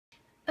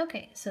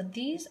Okay, so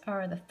these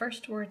are the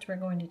first words we're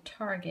going to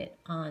target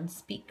on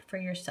Speak for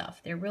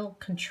Yourself. They're real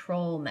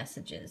control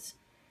messages.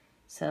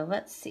 So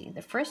let's see.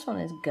 The first one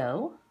is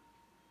go.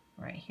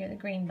 Right here, the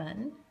green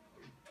button.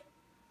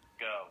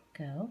 Go.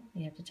 Go.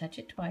 You have to touch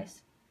it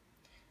twice.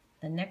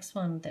 The next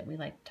one that we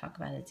like to talk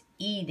about is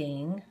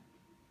eating,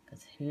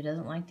 because who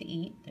doesn't like to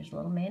eat? There's a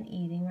little man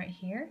eating right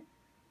here.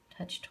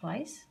 Touch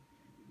twice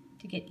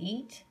to get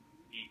eat.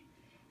 Eat.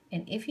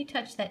 And if you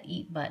touch that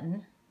eat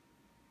button,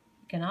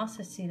 you can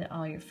also see that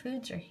all your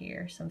foods are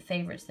here. Some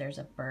favorites. There's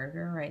a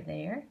burger right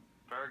there.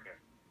 Burger.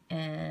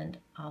 And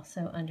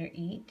also under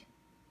eat,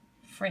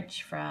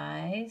 French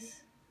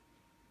fries.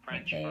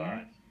 French right there.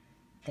 fries.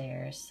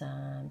 There's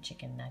some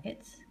chicken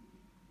nuggets.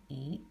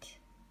 Eat.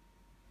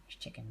 There's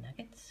chicken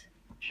nuggets.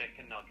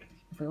 Chicken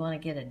nuggets. If we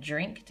want to get a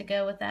drink to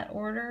go with that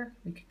order,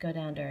 we could go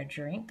down to our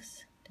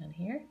drinks down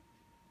here.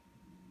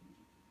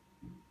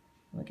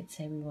 We could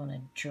say we want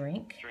a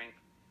drink. Drink.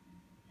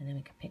 And then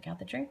we could pick out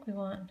the drink we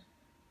want.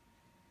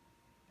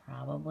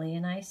 Probably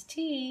an iced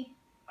tea.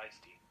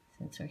 Iced tea.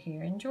 Since we're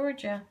here in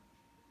Georgia.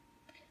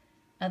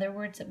 Other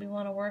words that we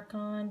want to work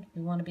on,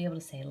 we want to be able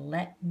to say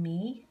let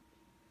me.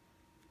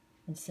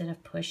 Instead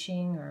of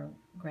pushing or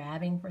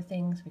grabbing for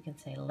things, we can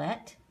say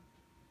let.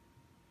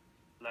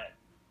 Let.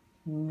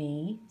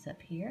 Me is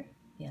up here,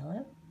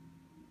 yellow.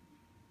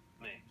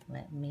 Me.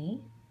 Let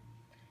me.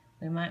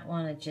 We might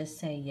want to just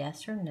say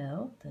yes or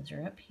no. Those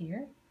are up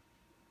here.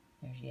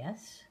 There's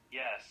yes.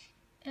 Yes.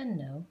 And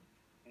no.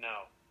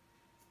 No.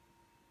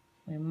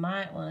 We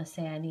might want to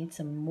say I need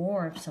some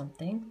more of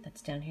something.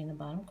 That's down here in the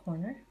bottom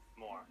corner.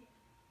 More.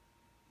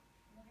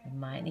 We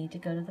might need to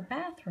go to the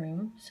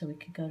bathroom, so we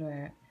could go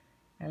to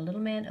our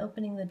little man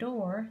opening the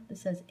door that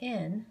says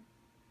in,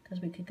 because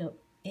we could go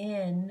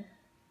in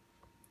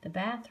the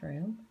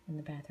bathroom, and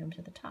the bathroom's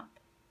at the top.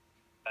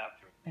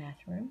 Bathroom.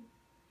 Bathroom.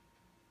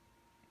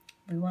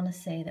 We want to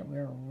say that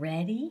we're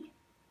ready,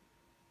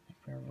 like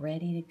we're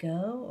ready to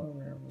go,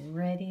 or we're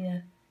ready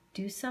to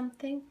do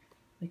something.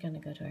 We're going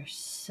to go to our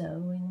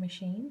sewing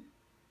machine,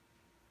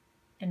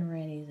 and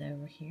ready is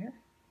over here.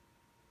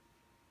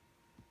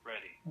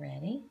 Ready.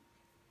 Ready.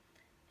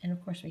 And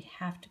of course we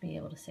have to be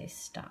able to say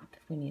stop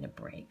if we need a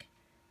break.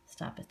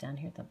 Stop is down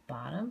here at the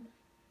bottom,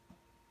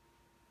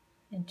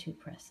 and 2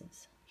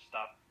 presses.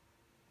 Stop.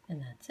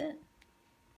 And that's it.